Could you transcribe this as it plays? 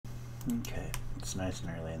Okay, it's nice and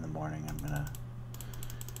early in the morning. I'm gonna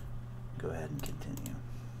go ahead and continue.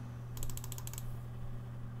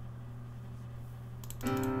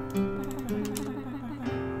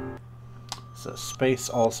 So space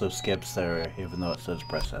also skips there, even though it says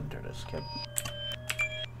press enter to skip.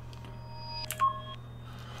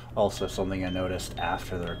 Also, something I noticed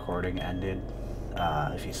after the recording ended,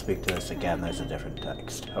 if you speak to this again, there's a different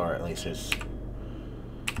text, or at least there's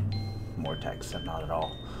more text than not at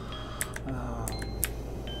all.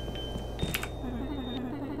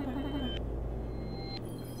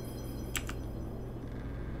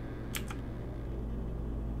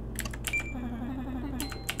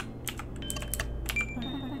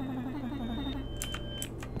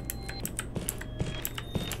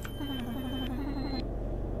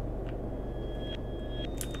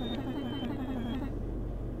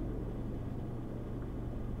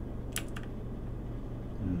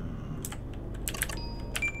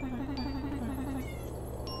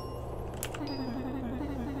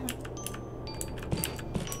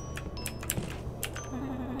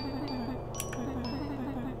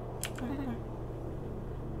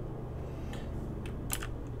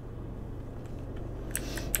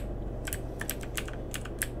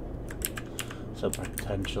 So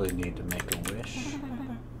potentially need to make a wish.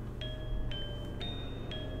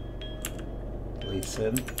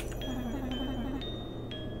 Listen.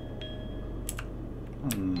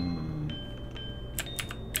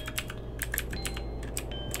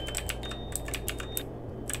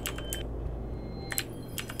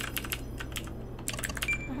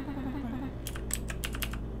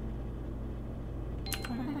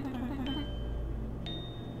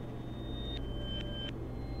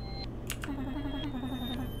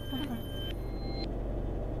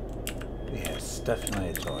 Definitely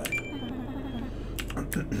a toy.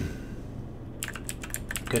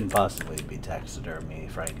 Couldn't possibly be taxidermy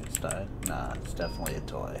Frankenstein. Nah, it's definitely a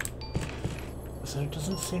toy. So there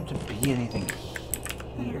doesn't seem to be anything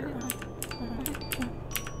here.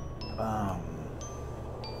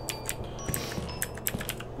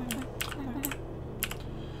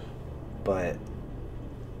 But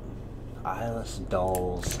eyeless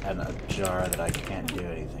dolls and a jar that I can't do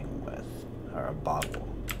anything with, or a bottle.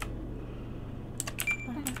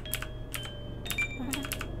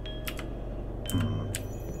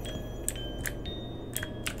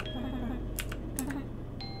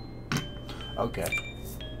 Okay.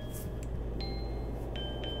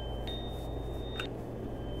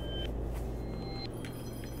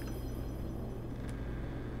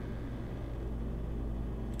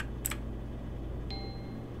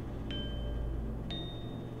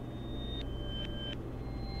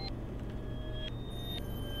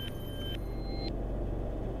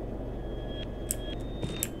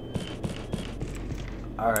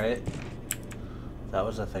 All right. That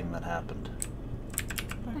was a thing that happened.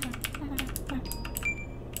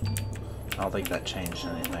 I don't think that changed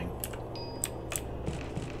anything.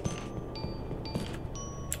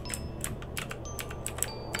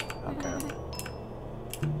 Okay.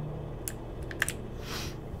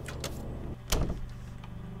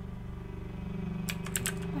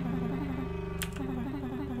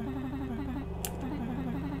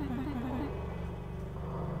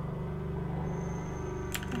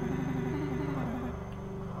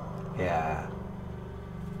 Yeah.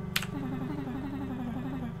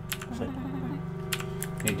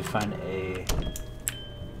 Need to find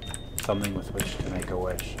something with which to make a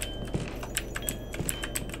wish.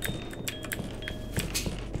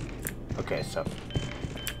 Okay, so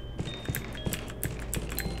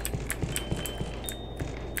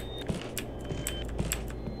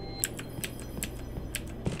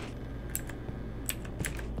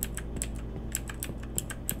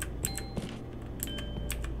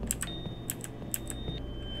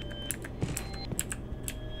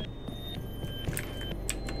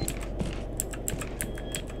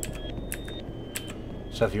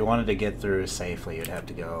if you wanted to get through safely, you'd have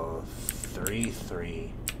to go 3,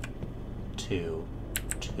 3, 2,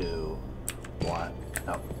 2, 1.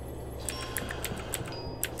 No.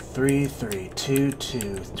 3, 3, 2,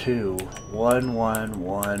 2, 2, 1, 1,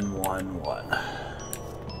 1, 1, 1.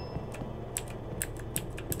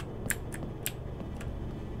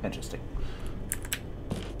 Interesting.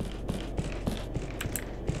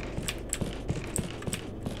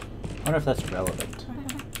 I wonder if that's relevant.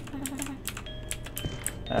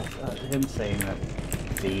 Him saying that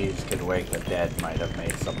these could wake the dead might have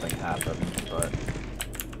made something happen, but...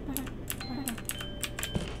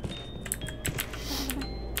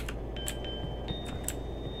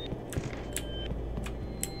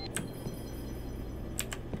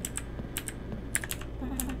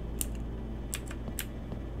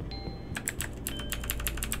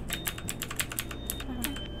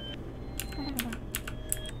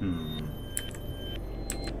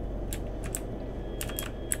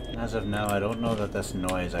 As of now, I don't know that this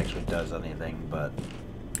noise actually does anything, but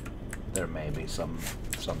there may be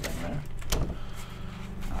something there.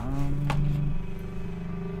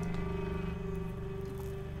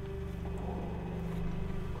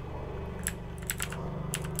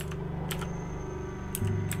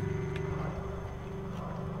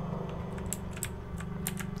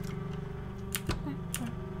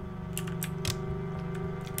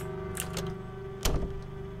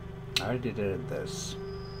 I already did this.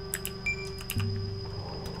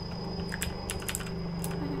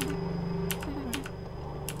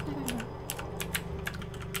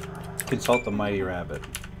 Consult the mighty rabbit.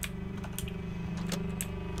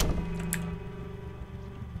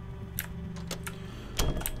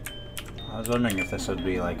 I was wondering if this would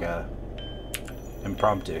be like a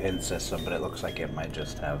impromptu hint system, but it looks like it might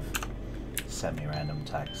just have semi-random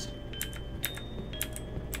text.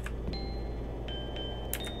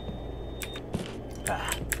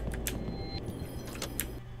 Ah.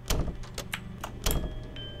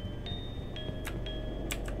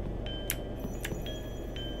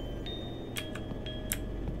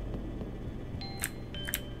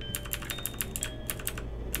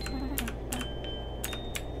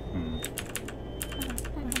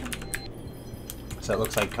 So it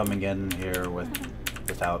looks like coming in here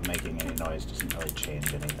without making any noise doesn't really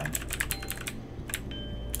change anything.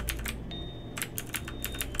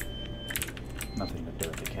 Nothing to do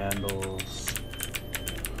with the candles.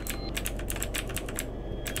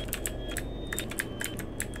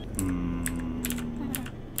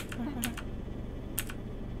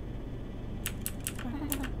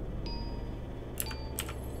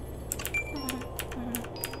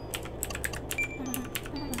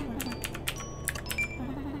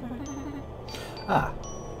 Ah.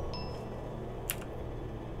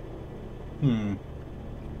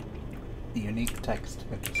 Unique text.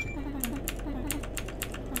 Interesting.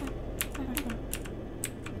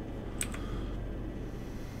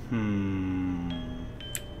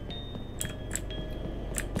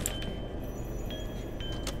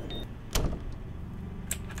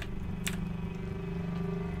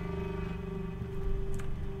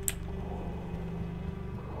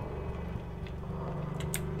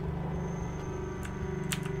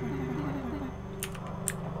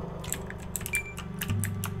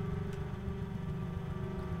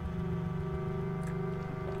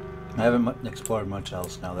 I haven't explored much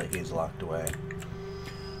else now that he's locked away.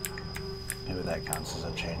 Maybe that counts as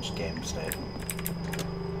a changed game state.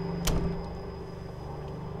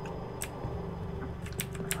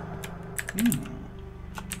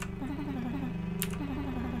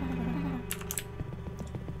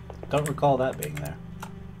 Don't recall that being there.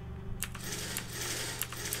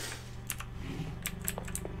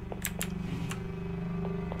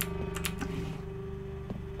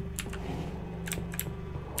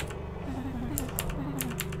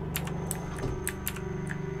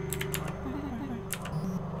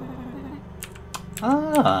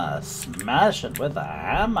 Ah, smash it with a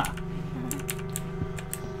hammer.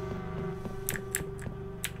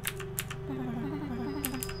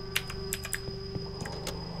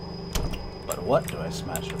 But what do I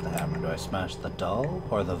smash with the hammer? Do I smash the doll,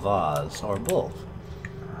 or the vase, or both?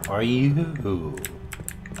 Or you?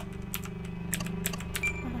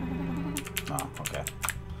 Oh, okay.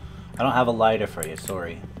 I don't have a lighter for you,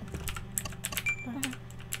 sorry.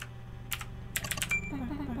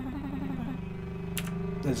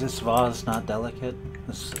 Is this vase not delicate?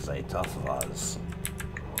 This is a tough vase.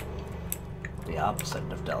 The opposite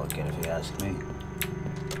of delicate, if you ask me.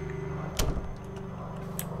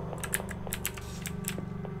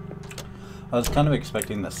 I was kind of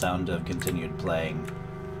expecting the sound to have continued playing,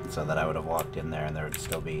 so that I would have walked in there and there would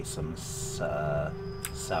still be some sound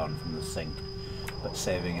from the sink. But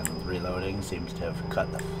saving and reloading seems to have cut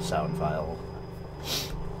the sound file.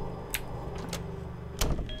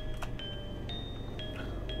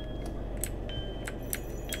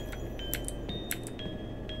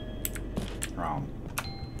 Wrong.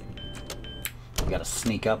 You gotta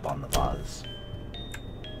sneak up on the vase.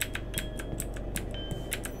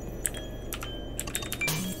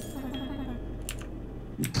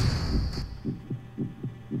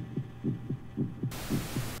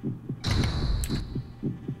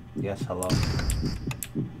 Yes, hello.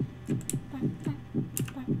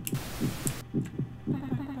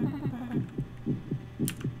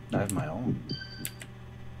 I have my own.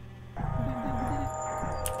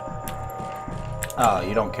 Oh,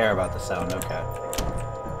 you don't care about the sound, okay.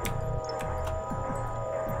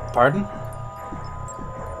 Pardon?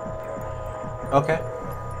 Okay.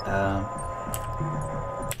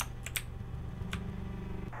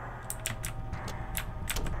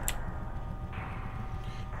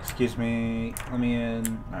 Excuse me, let me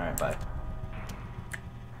in. Alright, bye.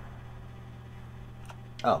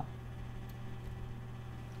 Oh.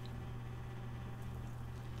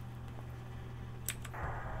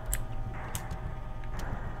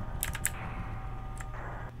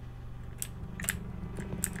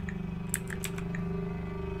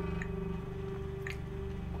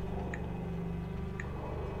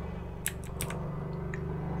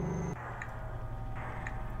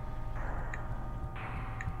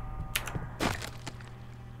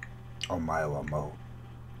 Omae wa mo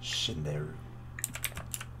shinderu.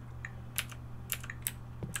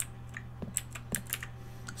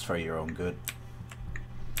 It's for your own good.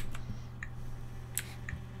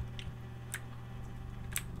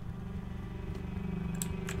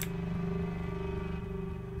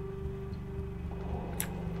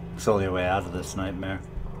 It's the only way out of this nightmare.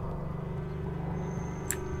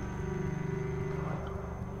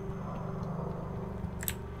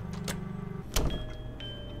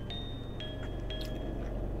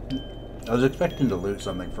 I was expecting to loot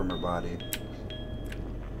something from her body.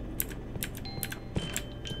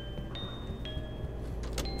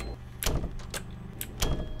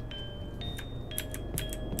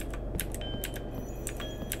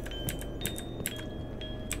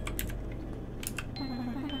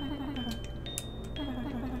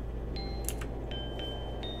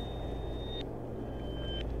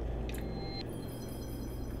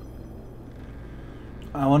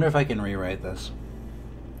 I wonder if I can rewrite this.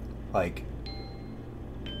 Like,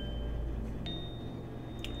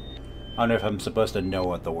 I wonder if I'm supposed to know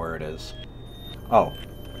what the word is. Oh.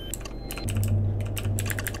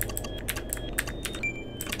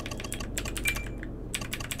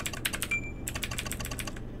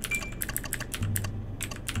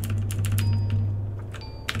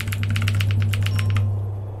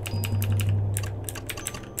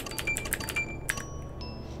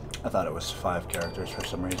 I thought it was 5 characters for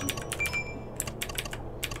some reason.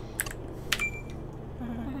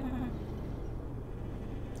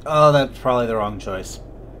 Oh, that's probably the wrong choice.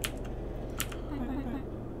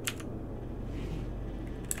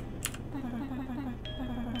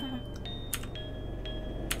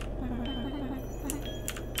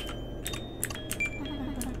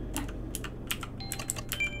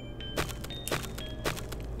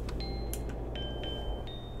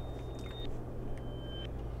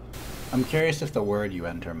 I'm curious if the word you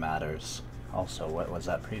enter matters. Also, what was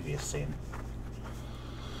that previous scene?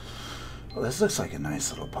 Well, this looks like a nice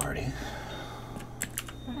little party.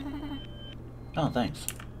 Oh, thanks.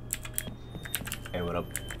 Hey, what up?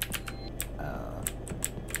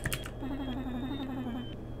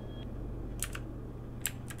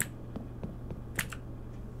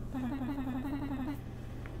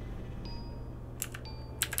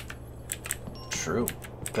 True.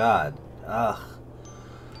 God. Ugh.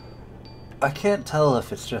 I can't tell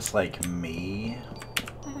if it's just like me,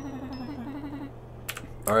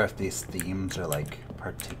 or if these themes are like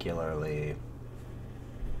particularly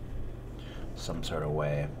some sort of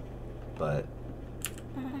way, but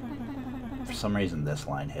for some reason this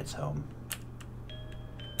line hits home.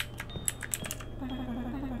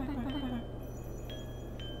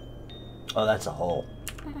 Oh, that's a hole.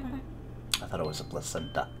 I thought it was a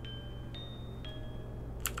placenta.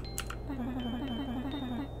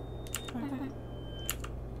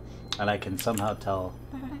 And I can somehow tell.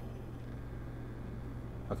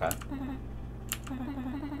 Okay.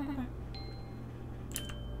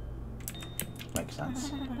 Makes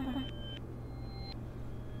sense.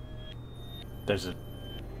 There's a...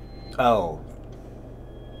 Oh.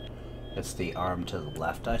 It's the arm to the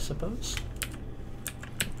left, I suppose?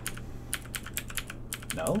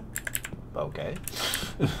 No? Okay.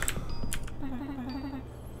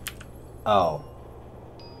 Oh.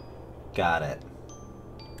 Got it.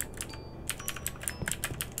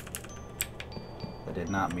 I did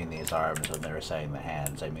not mean these arms when they were saying the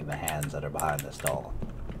hands. I mean the hands that are behind this doll.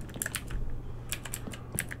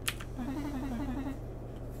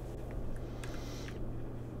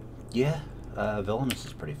 Yeah, Villainous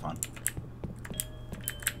is pretty fun.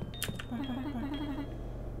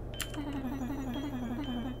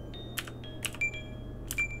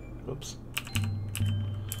 Oops.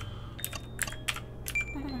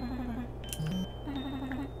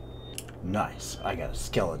 Nice, I got a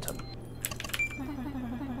skeleton.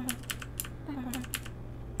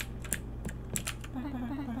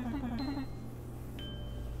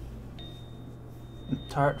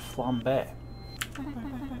 Tart flambe.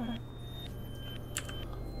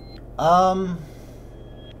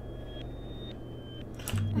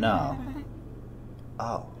 No.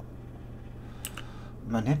 Oh.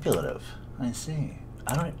 Manipulative. I see.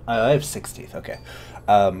 I have 6 teeth. Okay.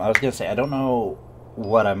 I was gonna say I don't know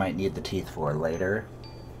what I might need the teeth for later.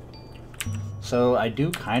 So I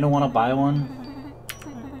do kind of want to buy one.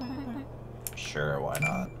 Sure, why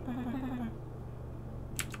not?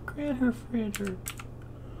 Critter fritter.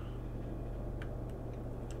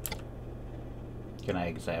 Can I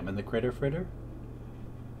examine the critter fritter?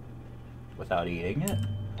 Without eating it?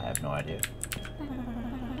 I have no idea.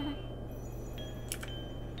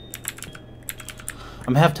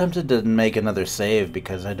 I'm half tempted to make another save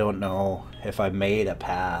because I don't know if I made a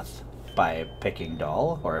path by picking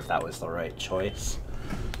doll or if that was the right choice.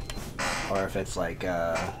 Or if it's like,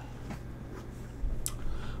 well,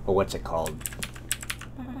 what's it called?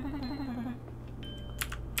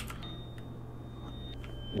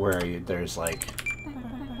 Where there's like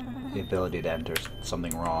the ability to enter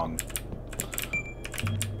something wrong.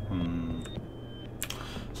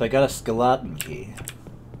 So I got a skeleton key.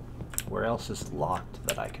 Where else is locked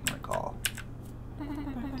that I can recall?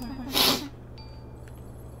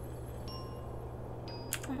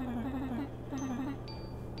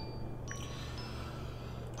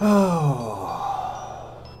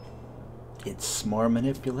 Oh, it's more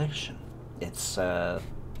manipulation. It's a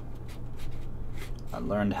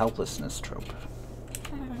learned helplessness trope.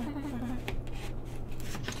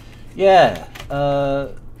 Yeah,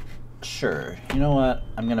 sure. You know what?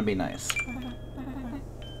 I'm gonna be nice.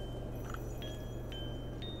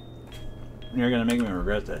 You're gonna make me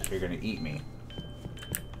regret this. You're gonna eat me.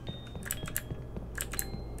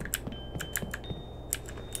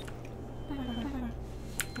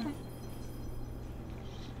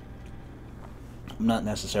 I'm not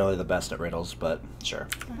necessarily the best at riddles, but sure.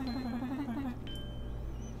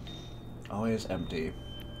 Always empty.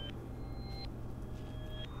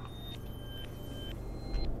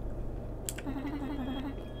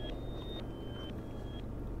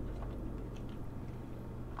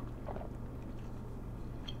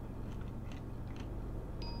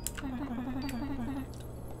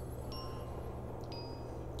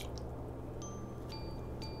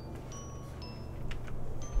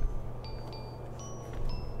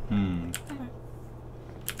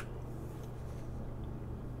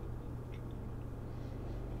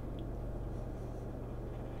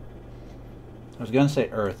 I was gonna say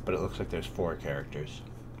Earth, but it looks like there's 4 characters.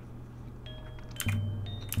 I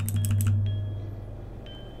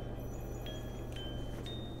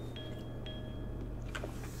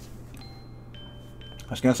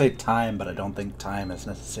was gonna say time, but I don't think time is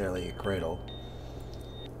necessarily a cradle.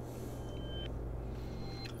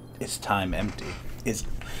 Is time empty? Is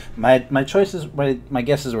my choices? My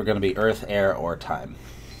guesses were gonna be Earth, air, or time.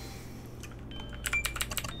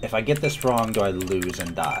 If I get this wrong, do I lose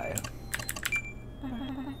and die?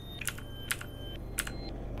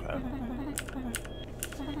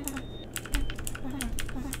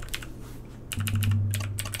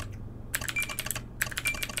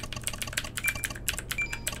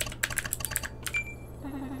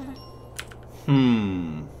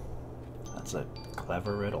 That's a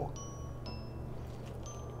clever riddle.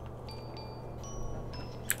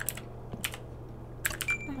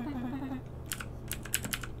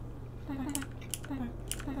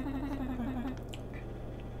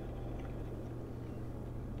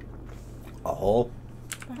 A hole?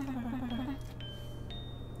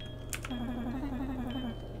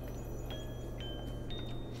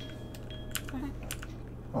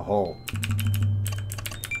 A hole.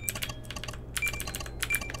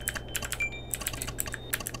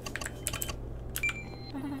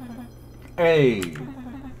 Hey!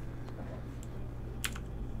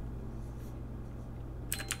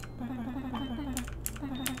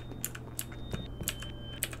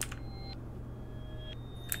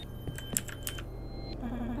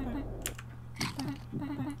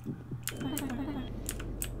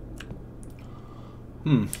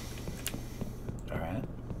 Alright.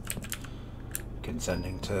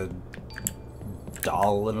 Consenting to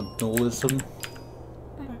dollinalism.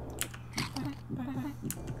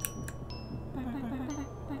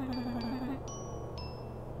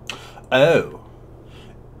 Oh.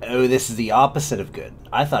 Oh, this is the opposite of good.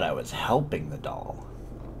 I thought I was helping the doll.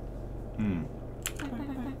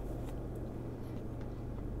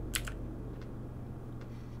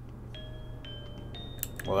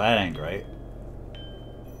 Well, that ain't great.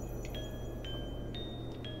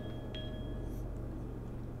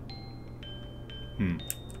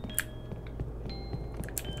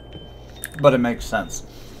 But it makes sense.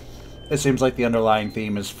 It seems like the underlying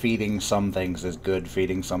theme is feeding some things is good,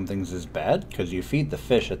 feeding some things is bad, because you feed the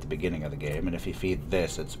fish at the beginning of the game, and if you feed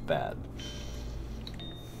this, it's bad.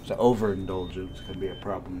 So overindulgence can be a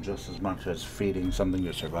problem just as much as feeding something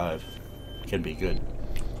to survive can be good.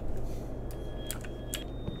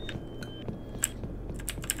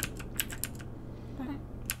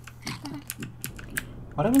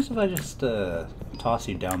 What happens if I just toss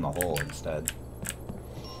you down the hole instead?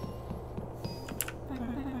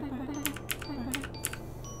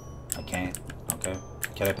 I can't. Okay.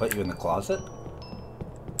 Can I put you in the closet?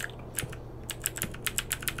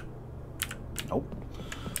 Nope.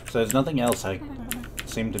 So there's nothing else I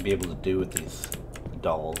seem to be able to do with these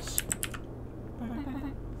dolls.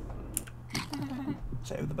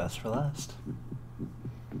 Save the best for last.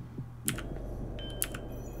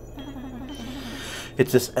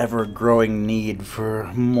 It's this ever-growing need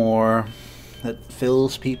for more that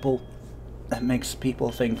fills people, that makes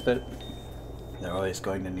people think that they're always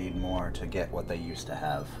going to need more to get what they used to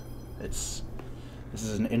have. This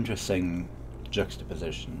is an interesting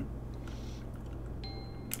juxtaposition.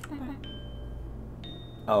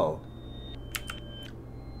 Oh.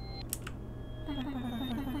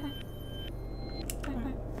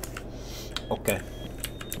 Okay.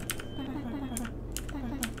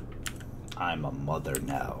 I'm a mother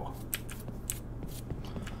now.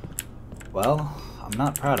 Well, I'm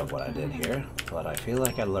not proud of what I did here, but I feel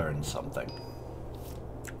like I learned something.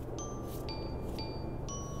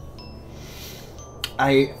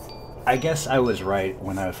 I guess I was right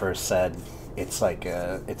when I first said it's like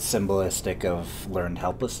it's symbolistic of learned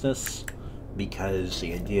helplessness, because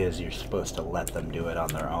the idea is you're supposed to let them do it on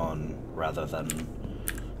their own rather than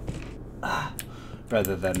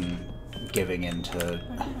giving into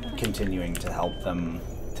continuing to help them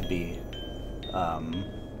to be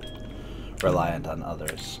reliant on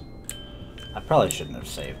others. I probably shouldn't have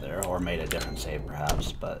saved there, or made a different save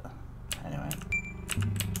perhaps, but anyway.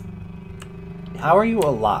 How are you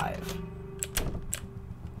alive?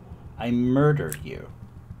 I murdered you.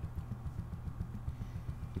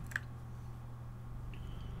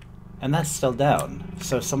 And that's still down,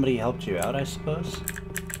 so somebody helped you out, I suppose?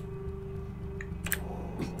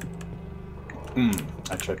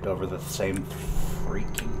 I tripped over the same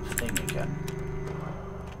freaking thing again.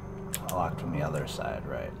 Locked from the other side,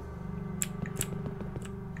 right?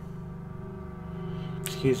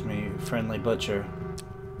 Excuse me, friendly butcher.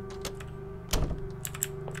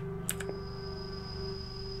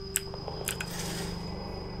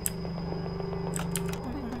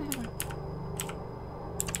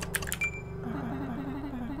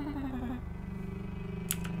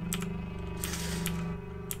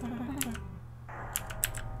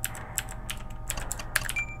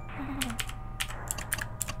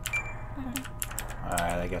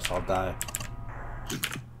 Alright, I guess I'll die.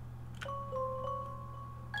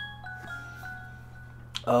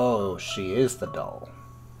 Oh, she is the doll.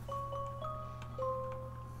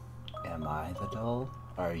 Am I the doll?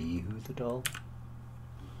 Are you the doll?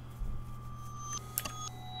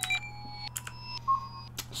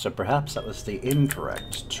 So perhaps that was the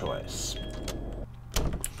incorrect choice.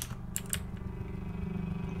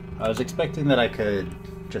 I was expecting that I could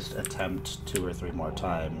just attempt 2 or 3 more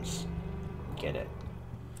times. Get it.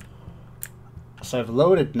 So I've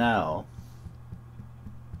loaded now,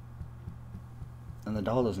 and the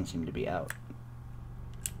doll doesn't seem to be out.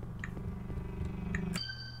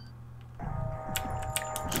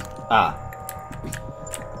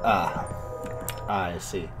 I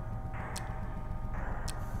see.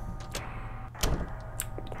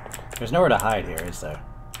 There's nowhere to hide here, is there?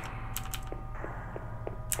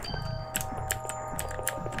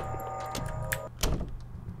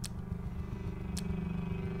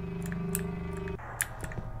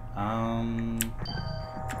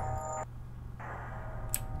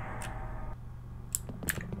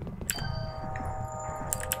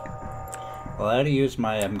 Well, I had to use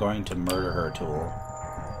my I'm going to murder her tool.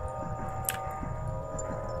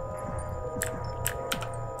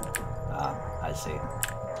 I see.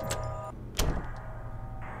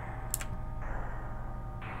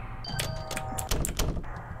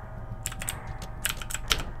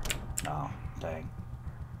 Oh, dang.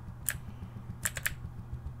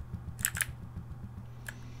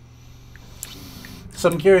 So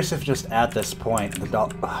I'm curious if just at this point the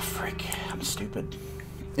doll... Oh, frick. I'm stupid.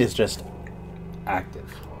 Is just active.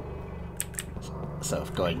 So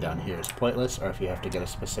if going down here is pointless, or if you have to get a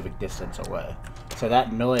specific distance away. So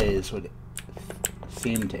that noise would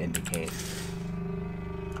seem to indicate...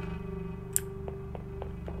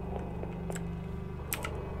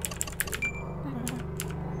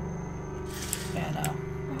 Yeah, no.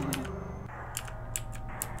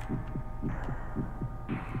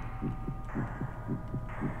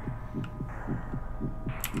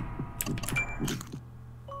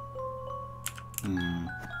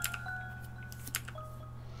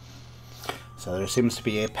 So there seems to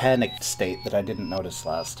be a panicked state that I didn't notice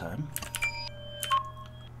last time.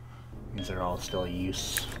 These are all still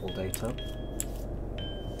useful data.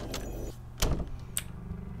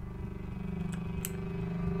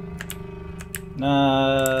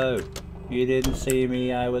 No! You didn't see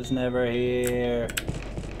me, I was never here.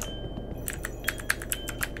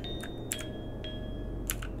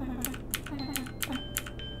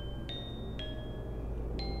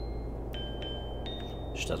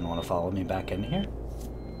 She doesn't want to follow me back in here.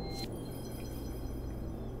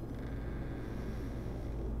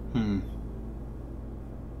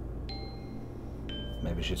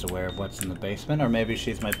 Maybe she's aware of what's in the basement, or maybe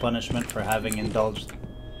she's my punishment for having indulged.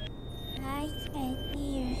 I can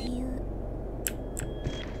hear you.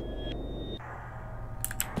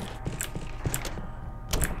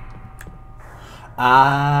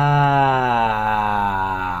 Ah!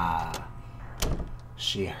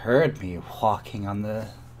 She heard me walking on the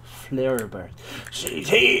floorboards. She's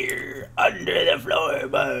here under the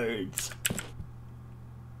floorboards.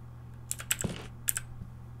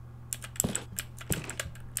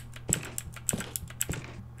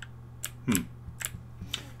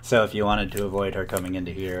 So if you wanted to avoid her coming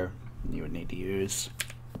into here, you would need to use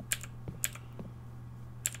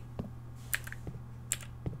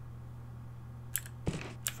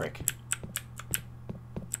frick.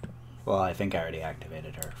 Well, I think I already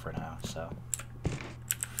activated her for now, so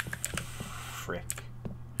frick.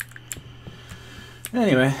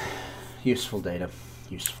 Anyway, useful data.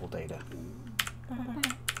 Useful data.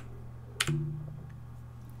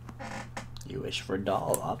 You wish for a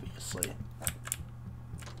doll, obviously.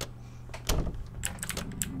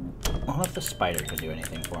 I wonder if the spider can do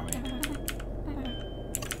anything for me.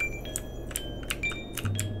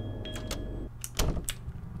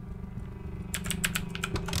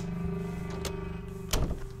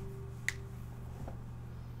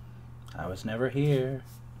 I was never here.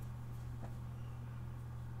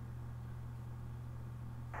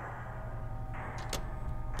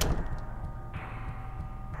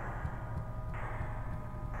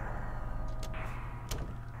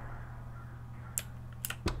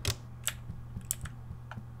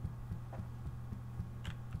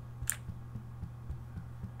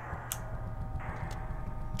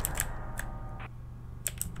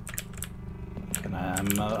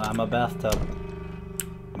 I'm a bathtub.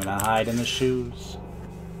 I'm gonna hide in the shoes.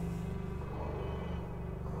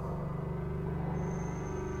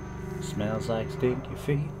 Smells like stinky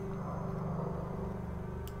feet.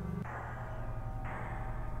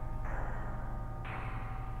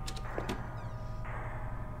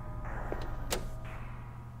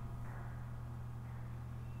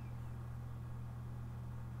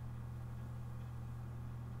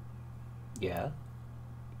 Yeah.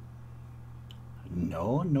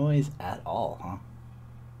 No noise at all, huh?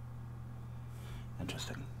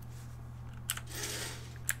 Interesting.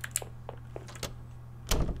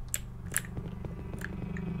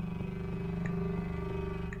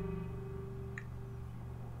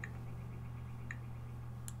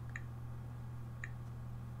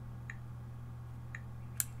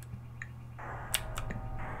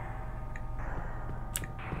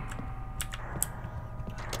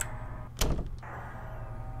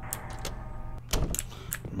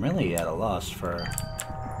 I'm really at a loss for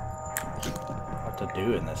what to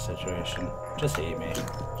do in this situation. Just eat me.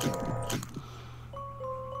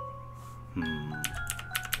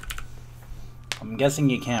 I'm guessing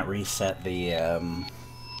you can't reset the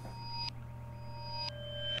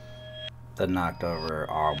knocked over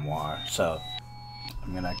armoire, so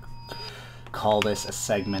I'm gonna call this a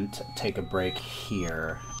segment, take a break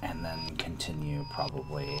here, and then continue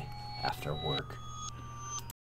probably after work.